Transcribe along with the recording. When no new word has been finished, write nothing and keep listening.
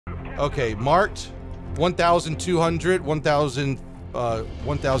Okay, marked 1,200,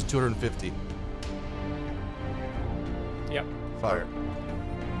 1,250. Yep. Fire.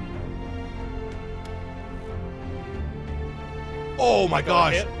 Oh my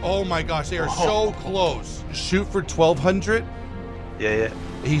gosh. hit. Oh my gosh. They are so close. Shoot for 1,200. Yeah.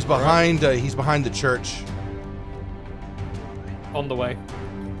 He's behind the church. On the way.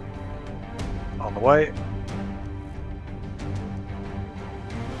 On the way.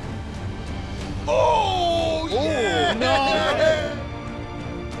 Oh, yeah. No.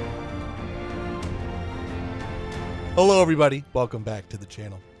 Hello everybody. Welcome back to the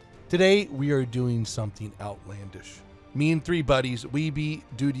channel. Today we are doing something outlandish. Me and three buddies, Weeby,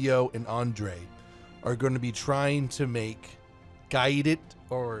 Dudio, and Andre, are going to be trying to make guided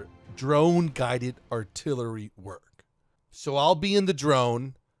or drone guided artillery work. So I'll be in the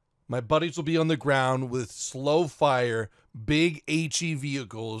drone. My buddies will be on the ground with slow fire, big HE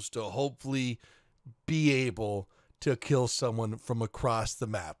vehicles to hopefully be able to kill someone from across the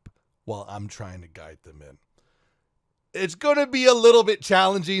map while I'm trying to guide them in. It's going to be a little bit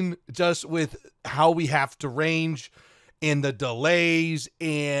challenging just with how we have to range and the delays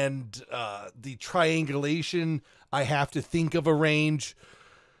and the triangulation. I have to think of a range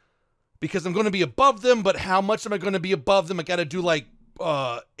because I'm going to be above them, but how much am I going to be above them? I got to do like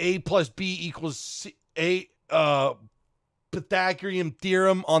A plus B equals C, Pythagorean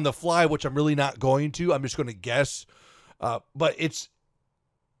theorem on the fly, which I'm really not going to. I'm just going to guess. But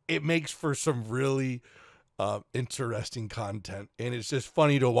it makes for some really interesting content, and it's just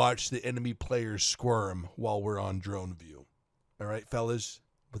funny to watch the enemy players squirm while we're on drone view. All right, fellas,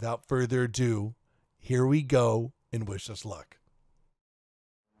 without further ado, here we go, and wish us luck.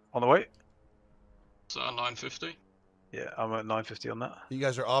 On the way. So 950. Yeah, I'm at 950 on that. You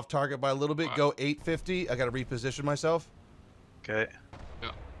guys are off target by a little bit. Right. Go 850. I got to reposition myself. Okay. Yeah.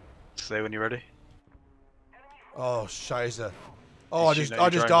 Say when you're ready. Oh, shiza. Oh, I Did you just know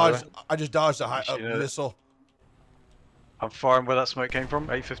you're dodged. driving I just dodged a Did you know that? missile. I'm firing where that smoke came from.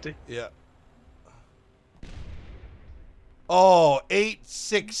 850. Yeah. Oh,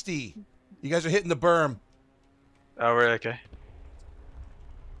 860. You guys are hitting the berm. Oh, really? Okay.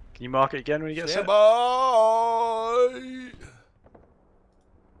 Can you mark it again when you get Stand set? by.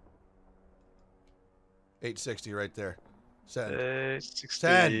 860 right there. Send.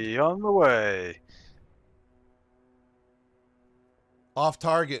 860 on the way. Off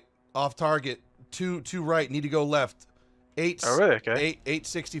target. Off target. Two right. Need to go left. Oh, really? Okay.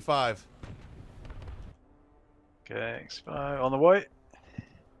 865. Okay, on the way.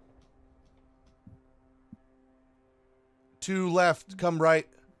 2 left. Come right.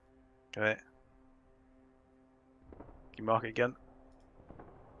 Okay. Can you mark it again?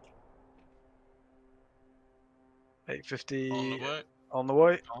 850 On the way. on the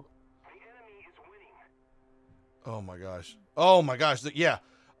way. Oh my gosh. Oh my gosh. Yeah.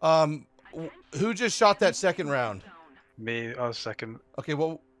 Who just shot that second round? Me, I was second. Okay.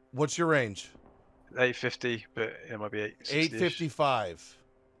 Well, what's your range? 850, but it might be 860. 855.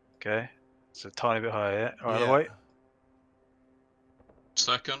 Okay. It's a tiny bit higher, yeah? Alright, Yeah. wait.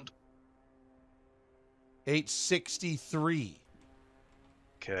 Second. 863.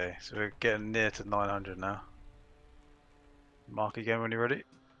 Okay, so we're getting near to 900 now. Mark again when you're ready.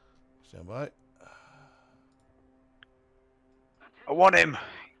 Stand by. I want him!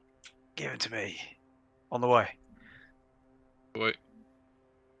 Give it to me. On the way. Wait.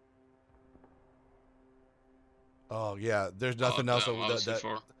 Oh yeah. There's nothing else damn, that was too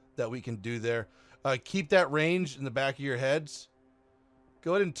far. that we can do there. Keep that range in the back of your heads.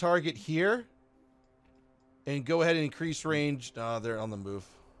 Go ahead and target here. And go ahead and increase range. They're on the move.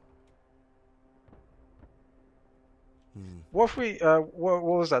 What if we, what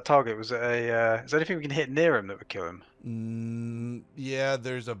was that target? Was it a, is there anything we can hit near him that would kill him? Yeah,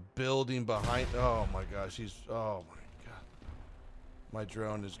 there's a building behind. Oh my gosh, oh my god. My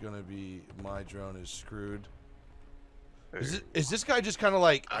drone is screwed. Is this guy just kind of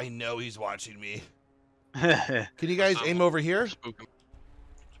like, I know he's watching me. Can you guys aim over here? Spook him.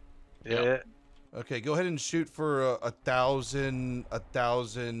 Yeah. Okay, go ahead and shoot for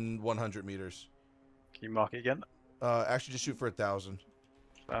 1,100 meters. Can you mark it again? Actually, just shoot for 1,000.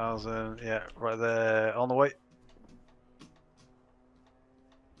 1,000, yeah, right there, on the way.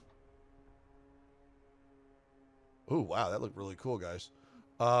 Oh wow, that looked really cool, guys.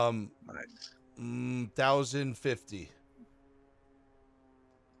 Nice. 1,050.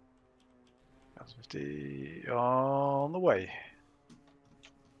 1,050 on the way.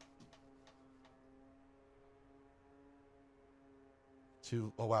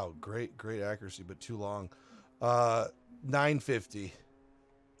 Oh wow, great accuracy, but too long. 950.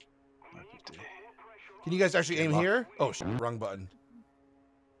 Can you guys actually Yeah, aim mark. here? Oh, wrong button.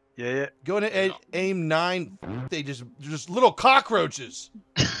 Yeah. Go in and Yeah. aim 9. They just little cockroaches.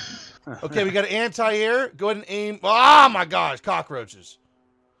 Okay, we got an anti-air. Go ahead and aim. Oh my gosh, cockroaches.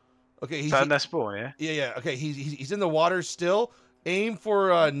 Okay, Is he's that in their spawn, yeah? yeah. Okay, he's in the water still. Aim for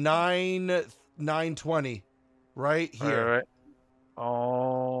 920, right here. Right.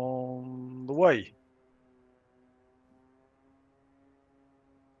 On the way.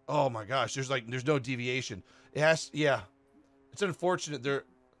 Oh my gosh, there's no deviation. It has, yeah. It's unfortunate there.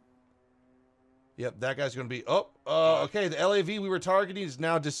 Yep, that guy's gonna be. Okay. The LAV we were targeting is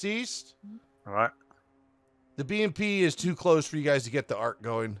now deceased. All right. The BMP is too close for you guys to get the arc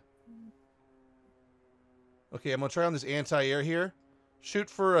going. Okay, I'm gonna try on this anti-air here. Shoot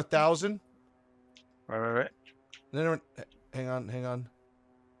for 1,000. Right. Then hang on.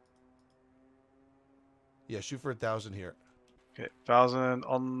 Yeah, shoot for 1,000 here. Okay, 1,000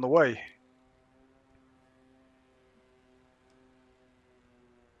 on the way.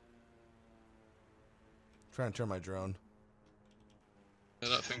 Trying to turn my drone. Yeah,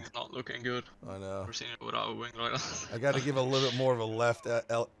 that thing's not looking good. I know. Never seen it without a wing like that. I got to give a little bit more of a left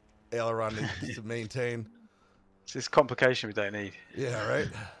aileron to maintain. It's this complication we don't need. Yeah, right.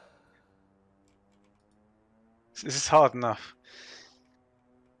 This is hard enough.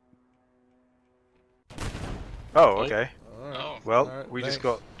 Oh, okay. All right. Oh. Well, All right, we thanks. just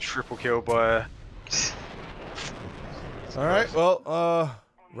got triple killed by a... All right. Well,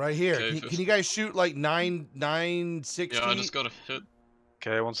 right here. Okay, Can you guys shoot like 960? Yeah, I just got a hit.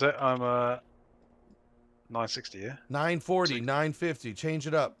 Okay, one sec. I'm 960, yeah? 940, Six. 950. Change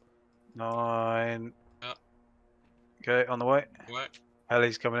it up. 9... Yeah. Okay, on the way. Wait.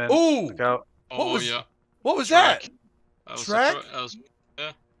 Heli's coming in. Ooh! Look out. Oh, was- yeah. What was Track. that? That was Track? That was,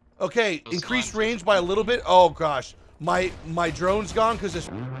 Okay, was increased 950. range by a little bit. Oh gosh, my drone's gone because it's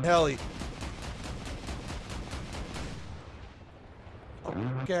heli.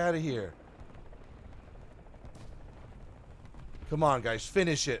 Get out of here! Come on, guys,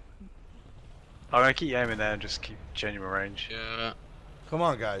 finish it. I'm gonna keep aiming there and just keep changing my range. yeah. Come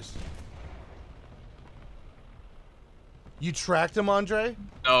on, guys. You tracked him, Andre?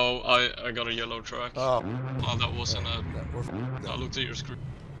 No, I got a yellow track. Oh, Oh, that wasn't a. we're I looked at your screen.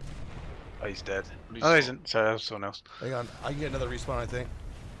 Oh, he's dead. Pretty Oh, no, he slow. isn't. Sorry, that was someone else. hang on. I can get another respawn, I think.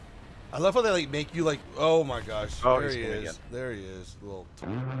 I love how they like make you like. Oh my gosh! Oh, there he's he coming is. again. There he is. Little.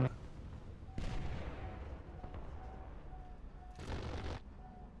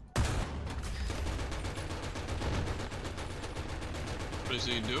 What is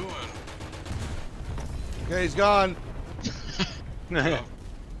he doing? Okay, he's gone. Oh,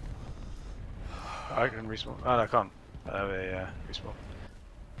 I can respawn. Oh, no, I can't. I have a respawn.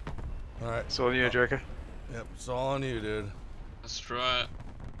 All right. It's all on you, Joker. Yep, it's all on you, dude. let's try it.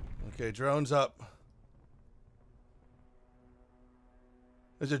 Okay, drone's up.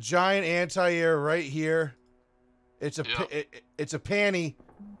 There's a giant anti-air right here. It's a Yeah. it's a panty.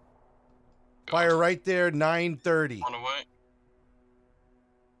 God. Fire right there, 930. On the way.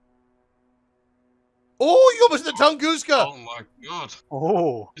 Oh, you almost hit the Tunguska. Oh my god.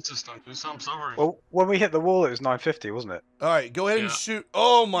 Oh. It's a stunt. I'm sorry. Well, when we hit the wall, it was 950, wasn't it? All right, go ahead and Yeah. shoot.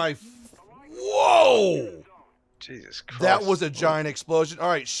 Oh my! Whoa! Jesus Christ. That was a giant explosion. All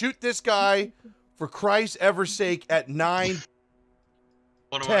right, shoot this guy for Christ's ever sake at 910.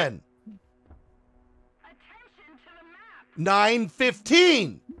 What do I?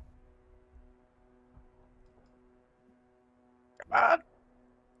 915. Come on.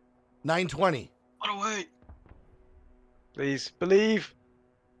 920. What away? Please, believe.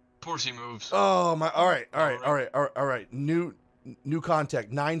 Of course he moves. Oh my! All right. New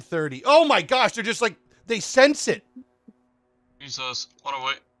contact. 930. Oh my gosh! They're just like they sense it. Jesus. What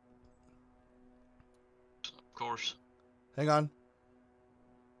away? Of course. Hang on.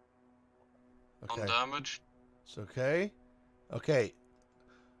 Okay. On damage. It's okay. Okay.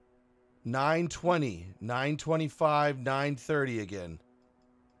 920, 925, 930 again.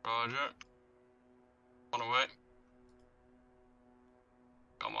 Roger. One away.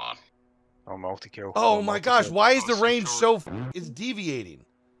 Come on. Oh, multi-kill. Oh my gosh! multi-kill. Why is the Oh, so range short. so? It's deviating.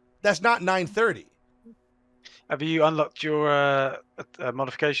 That's not 930. Have you unlocked your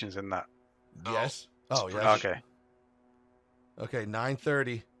modifications in that? No. Yes. Oh It's yes. Okay. Okay.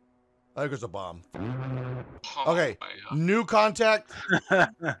 930. I think there's a bomb. Oh, Okay. my God. New contact on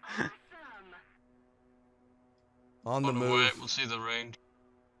the On the way. move. We'll see the range.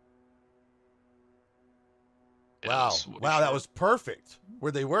 Wow. Yes, what Wow. is That it? was perfect.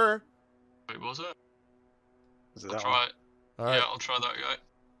 Where they were. Wait, was it? Is it I'll that try one? it. All right. Yeah, I'll try that guy.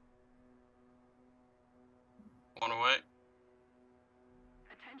 One away.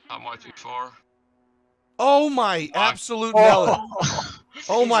 That might be far. Oh my absolute melon.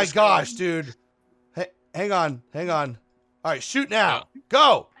 Oh my gosh, dude. Hey, hang on. All right, shoot now.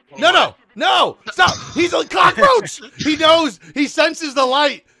 Go. No. Stop. He's a cockroach. He knows. He senses the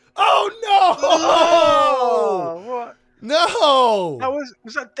light. Oh no. What? No. That was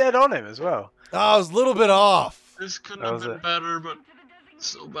that dead on him as well? I was a little bit off. This couldn't That have was been it. better, but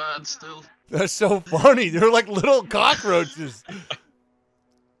so bad still. That's so funny. They're like little cockroaches.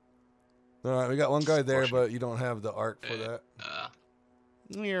 All right, we got one guy there, but you don't have the arc for that.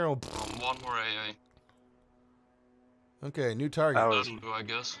 One more AA. Okay, new target. That was That'll do, I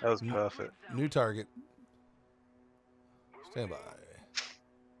guess. perfect. New target. Stand by. How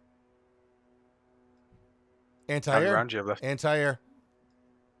many Anti-air. rounds you have left? Anti-air. Oh,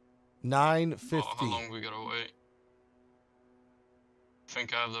 950. how long we gotta wait?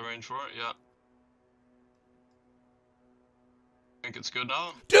 Think I have the range for it? Yeah. Think it's good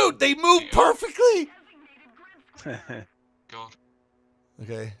now? Dude, they moved perfectly. God.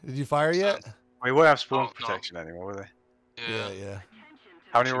 Okay, did you fire yet? We won't have spawn Oh, no. protection anymore, will they? Yeah.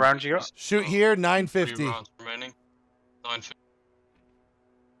 How many rounds you got? Shoot here, 3 950. rounds remaining. 950.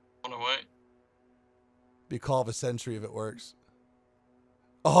 On the way. Be call of a century if it works.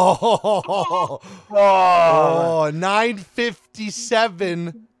 Oh, Oh,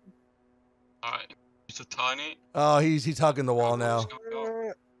 957. Alright. It's a tiny. Oh, he's hugging the wall now.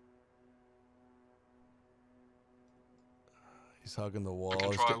 He's hugging the wall. I can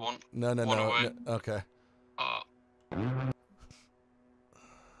He's try get- one. No. One away. No. Okay.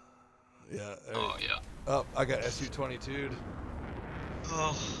 Yeah. Oh, yeah. Oh, I got SU-22'd.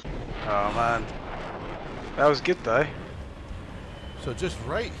 Oh. oh man, that was good though. So just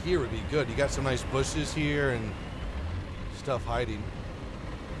right here would be good. You got some nice bushes here and stuff hiding.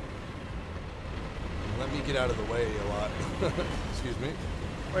 Let me get out of the way a lot. Excuse me.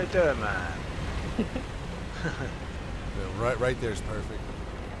 What are you doing, man? Yeah, right there's perfect.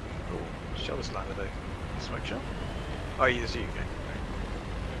 Shot the slider though. Smoke shot. Oh, yes, you go.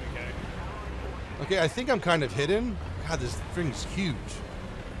 Okay, I think I'm kind of hidden. God, this thing's huge.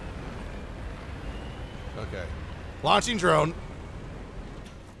 Okay. Launching drone.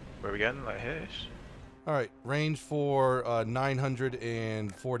 Where are we going? Like here-ish? All right, range for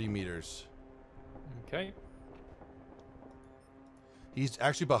 940 meters. Okay. He's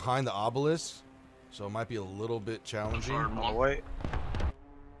actually behind the obelisk, so it might be a little bit challenging. Hard On the one. way.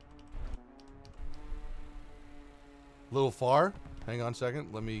 A little far. Hang on a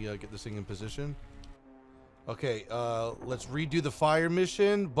second. Let me get this thing in position. Okay, let's redo the fire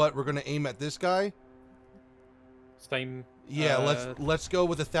mission, but we're gonna aim at this guy. Same. Yeah, let's go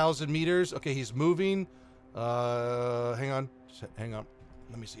with 1,000 meters. Okay, he's moving. Hang on.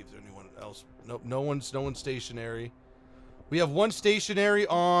 Let me see if there's anyone else. Nope, no one's stationary. We have one stationary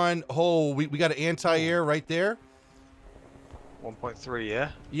on. Oh, we got an anti-air right there. 1.3,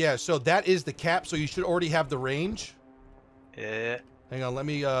 yeah? Yeah, so that is the cap. So you should already have the range. Yeah. Hang on, let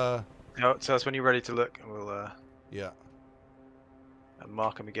me. No, tell us when you're ready to look, and we'll Yeah,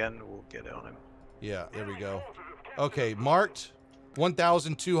 mark him again. We'll get it on him. yeah. There we go. Okay, marked.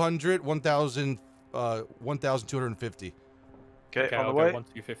 1,200, 1,250. Okay, Okay, on I'll the go way.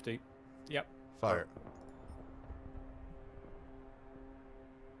 1,250. Yep. Fire.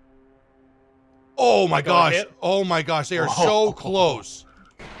 Oh my Got gosh! a hit. Oh my gosh! They are so close.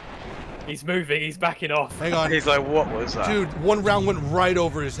 He's moving. He's backing off. Hang on, He's like, what was that? dude. One round went right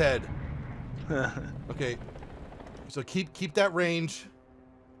over his head. Okay, so keep that range.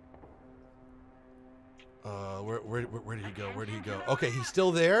 Where did he go? Where did he go? Okay, he's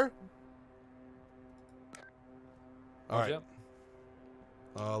still there. All right. Yep.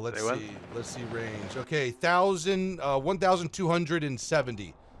 Let's They went. see. Let's see range. Okay,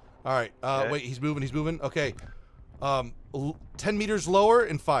 1,270. All right. Okay. Wait, he's moving. He's moving. Okay. 10 meters lower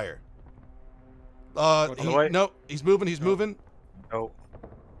and fire. On the way. No, he's moving. He's moving. Oh.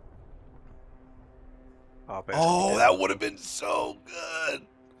 Oh, Oh, that would have been so good.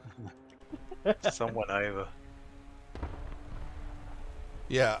 Someone over.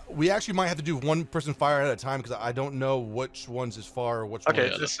 Yeah, we actually might have to do one person fire at a time because I don't know which one's as far or which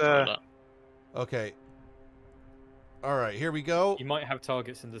Okay, one. just, that. Okay. All right, here we go. You might have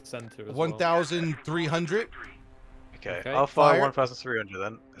targets in the center as well. 1,300. Okay, Okay. I'll fire Fire. 1,300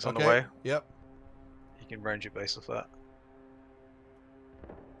 then. It's on Okay. the way. Yep. You can range your base off that.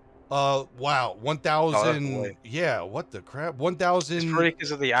 Wow, 1,000. Oh, that's way. Yeah, what the crap? It's 1,000. probably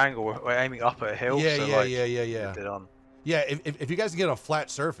because of the angle. We're aiming up at a hill. Yeah, so yeah, like, yeah, yeah, yeah. get it on. Yeah, if you guys can get on a flat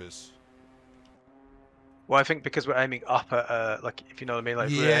surface. Well, I think because we're aiming up at, like, if you know what I mean, like,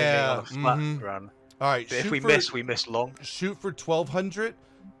 if we're aiming Yeah, on a flat mhm. ground. All right, But if shoot we for, miss, we miss long. shoot for 1,200.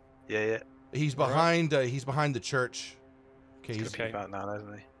 Yeah, yeah. He's All behind. He's behind the church. Okay. He's He's, gonna Okay. peek out now,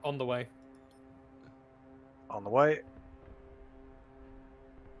 isn't he? On the way. On the way.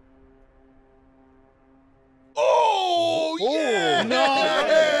 oh Oh, yeah!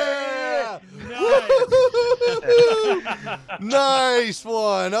 Nice. Nice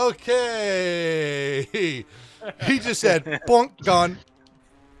one. Okay. He just said, "Bonk, gone."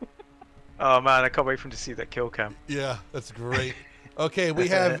 Oh man, I can't wait for him to see that kill cam. Yeah, that's great. Okay, we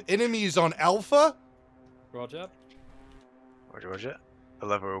have enemies on Alpha. Roger. Roger, Roger. I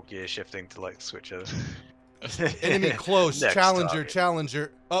love our gear shifting to like switch over. Enemy close. Next Challenger. target.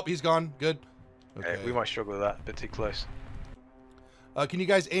 Challenger. Oh, he's gone. Good. Okay, Okay. we might struggle with that. A bit too close. Can you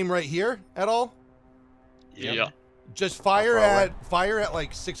guys aim right here at all? Yeah. Just fire far at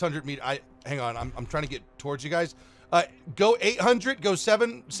like 600 meters. Hang on. I'm trying to get towards you guys. Go 800. Go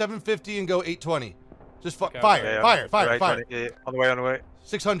 750 and go 820. Just Okay, fire. okay. Fire. Fire. Right, Fire. yeah, on the way, on the way.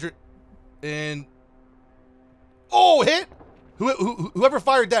 600 and oh, hit. Whoever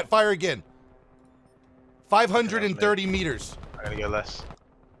fired that, fire again. 530 meters. I'm gonna go less.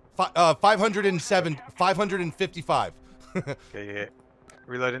 507. 555. Okay, yeah.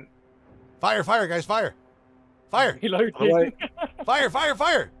 Reloading. Fire, guys, fire. Fire, Reloading. On the way.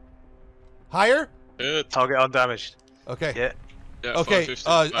 fire. Higher. Hit. Target undamaged. Okay. Yeah. Yeah, Okay.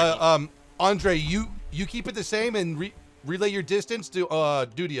 550. back up. Andre, you keep it the same and relay your distance to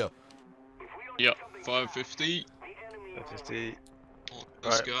Dudio. Yeah, 550. 50. Oh,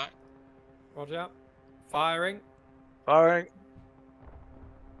 this Right. guy. Roger. Firing. Firing.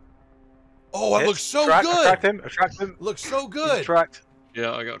 Oh, that Hit. looks so Track, good. Attract him. Looks so He's good. tracked.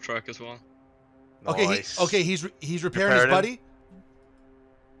 Yeah, I got a track as well. Okay. Nice. He's repairing Repairing his him. buddy.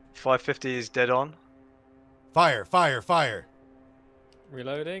 550 is dead on. Fire.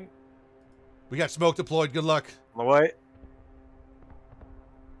 Reloading. We got smoke deployed. Good luck. On the way.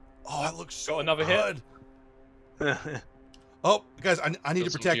 Oh, that looks so Got another hit. good. Oh, guys, I need to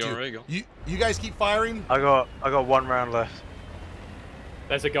Got some protect PRA you. going. You guys keep firing. I got 1 round left.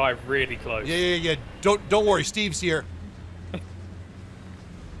 There's a guy really close. Yeah. Don't worry. Steve's here.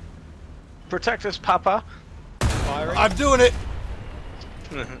 Protect us, Papa. Firing. I'm doing it.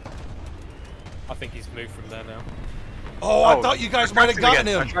 I think he's moved from there now. Oh, I thought you guys might have gotten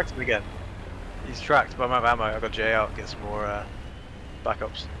I him. tracked him again. He's tracked, but I'm out of ammo. I got Jay out. Get some more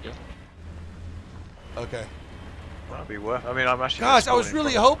backups. Okay. That'd be worth. I mean, I'm actually. Gosh, I was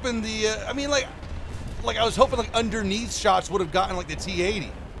really hoping the. I mean, like I was hoping like underneath shots would have gotten like the T80.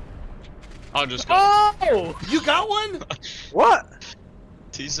 I just got Oh! You got one? What?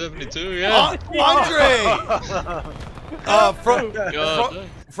 T72, yeah. Andre. God,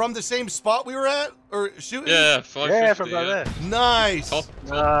 From the same spot we were at or shooting? yeah, 550. Yeah, from right there. Nice. Top,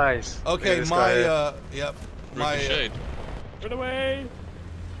 Nice. Okay, Look at this my guy here. yep. My ricochet. Run away!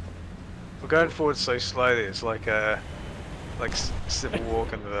 We're going forward so slowly. It's like Civil War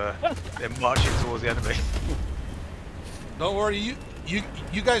kind of. They're marching towards the enemy. don't worry,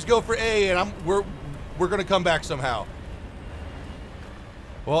 you guys go for A, and we're gonna come back somehow.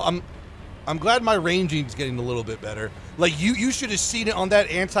 Well, I'm glad my ranging's getting a little bit better. Like you should have seen it on that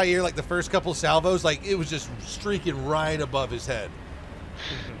anti-air, like the first couple salvos, like it was just streaking right above his head.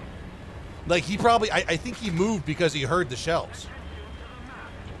 Like he probably, I think he moved because he heard the shells.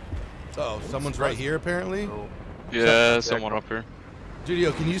 Oh, someone's right here apparently. Cool. Yeah, someone up here.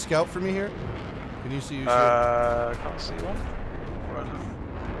 Dudio, can you scout for me here? Can you see who's here? Can't see one. Right.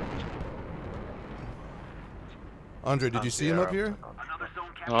 Andre, did Can't you see him her. up here?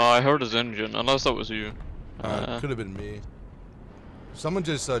 Oh, I heard his engine, unless that was you. Could have been me. Someone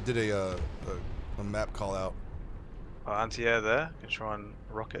just did a map call out. Oh, anti-air there. Can try and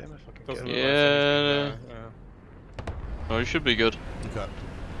rocket him if I can Doesn't get look him. like Yeah. anything there. Oh, he should be good. Okay.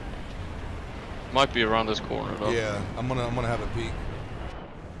 Might be around this corner though. Yeah, I'm gonna have a peek.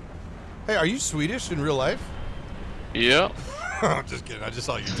 Hey, are you Swedish in real life? Yeah. I'm just kidding. I just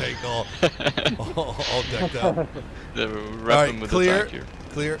saw your tank all decked out. They're All repping right, with clear. the tank here.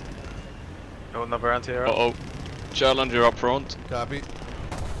 Clear. Oh, another anti-air. Uh oh. Challenger up front. Copy.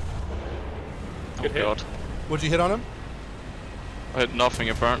 Oh Good hit. god. What'd you hit on him? I had nothing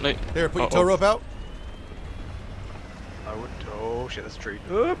apparently. Here, put your Uh-oh. tow rope out. I would. Oh shit, that's a tree.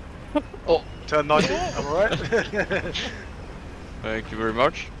 Oop. Oh. Turn 90. I'm alright. Thank you very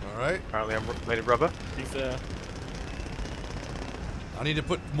much. All right. Apparently, I'm made of rubber. He's I need to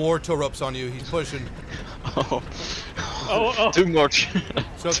put more tow ropes on you. He's pushing. Oh. Oh. Too much.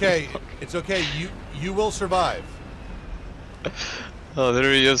 It's okay. It's okay. You will survive. Oh,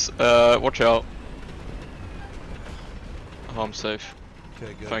 there he is. Watch out. Oh, I'm safe.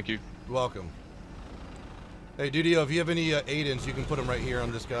 Okay, good. Thank you. You're welcome. Hey, Dudio, if you have any Aidens, you can put them right here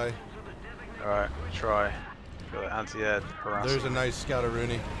on this guy. Alright, try. Got an anti-air harassment. There's a nice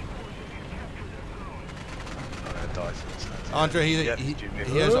Scoutaroonie. I'm gonna die to this anti-air. Andre, he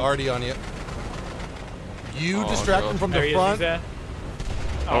has Artie on you. You Oh, distract God. him from There the he is, he's front. there.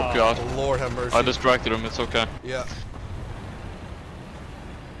 Oh god. Oh, Lord have mercy. I distracted him, it's okay. Yeah.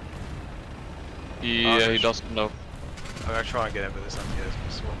 He doesn't know. I'm gonna try and get him with this anti-air. It's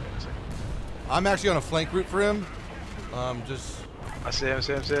gonna swap in a second. I'm actually on a flank route for him. Just. I see him,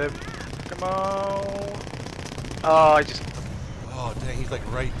 see him, see him. Come on. Oh, I just. Oh, dang, he's like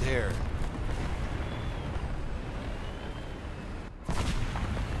right there.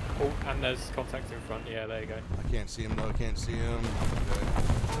 Oh, and there's contact in front. Yeah, there you go. I can't see him though. I can't see him.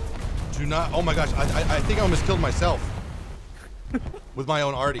 Okay. Do not. Oh my gosh, I think I almost killed myself with my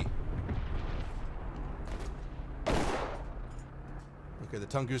own Artie. Okay, the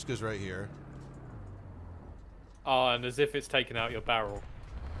Tunguska's right here. Oh, and as if it's taken out your barrel.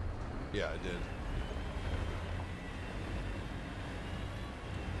 Yeah, I did.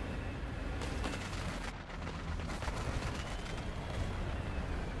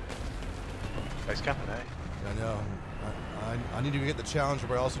 He's camping, eh? I know. I need to get the Challenger,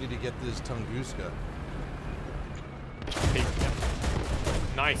 but I also need to get this Tunguska.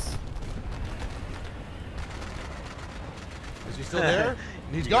 Nice. Is he still there?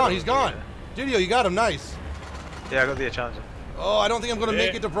 He's You gone. got He's him, gone. Dudio, you got him. Nice. Yeah, I got the Challenger. Oh, I don't think I'm gonna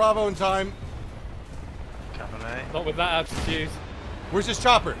make Yeah. it to Bravo in time. Camping, eh? Not with that altitude. Where's this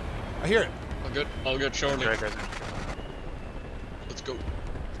chopper? I hear it. I'll get Charlie. Great, great. Let's go.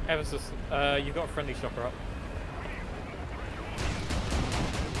 Eversus, you've got a friendly shopper up.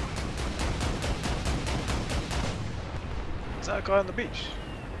 Is that a guy on the beach?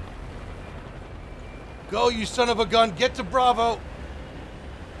 Go, you son of a gun. Get to Bravo.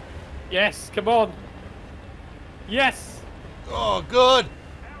 Yes, come on. Yes. Oh, good.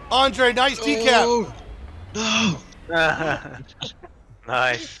 Andre, nice decap. No!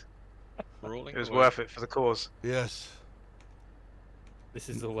 Nice. Rolling It was away. worth it for the cause. Yes. This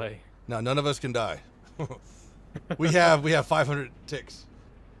is the way. Now, none of us can die. we have 500 ticks.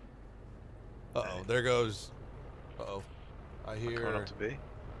 Uh-oh, there goes. Uh-oh. I Coming hear. up to B.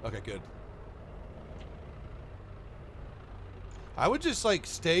 Okay, good. I would just like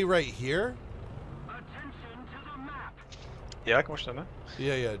stay right here. Yeah, I can watch that now.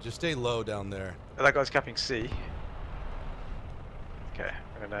 Yeah, yeah, just stay low down there. Oh, that guy's capping C. Okay,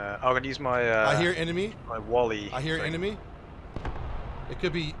 I'm gonna use my. I hear enemy. my Wally. I hear thing. enemy. It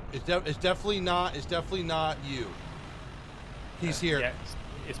could be. It's definitely not. It's definitely not you. He's here. Yeah,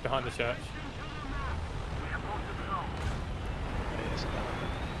 it's behind the church.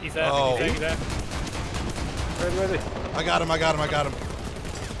 He's there. Oh. He's there. Ready. I got him. I got him. I got him.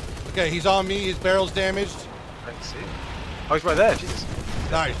 Okay, he's on me. His barrel's damaged. I can see. Oh, he's right there. Jesus.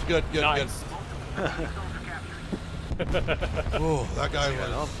 Nice. Good. Good. Nice. Good. Oh, that guy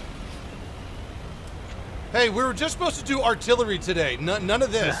going on? was. Hey, we were just supposed to do artillery today. None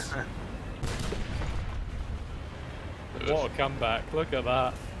of this. What a comeback. Look at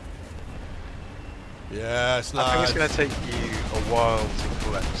that. Yes, I think it's lads. gonna take you a while to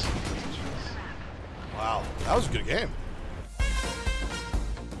collect. Wow, that was a good game.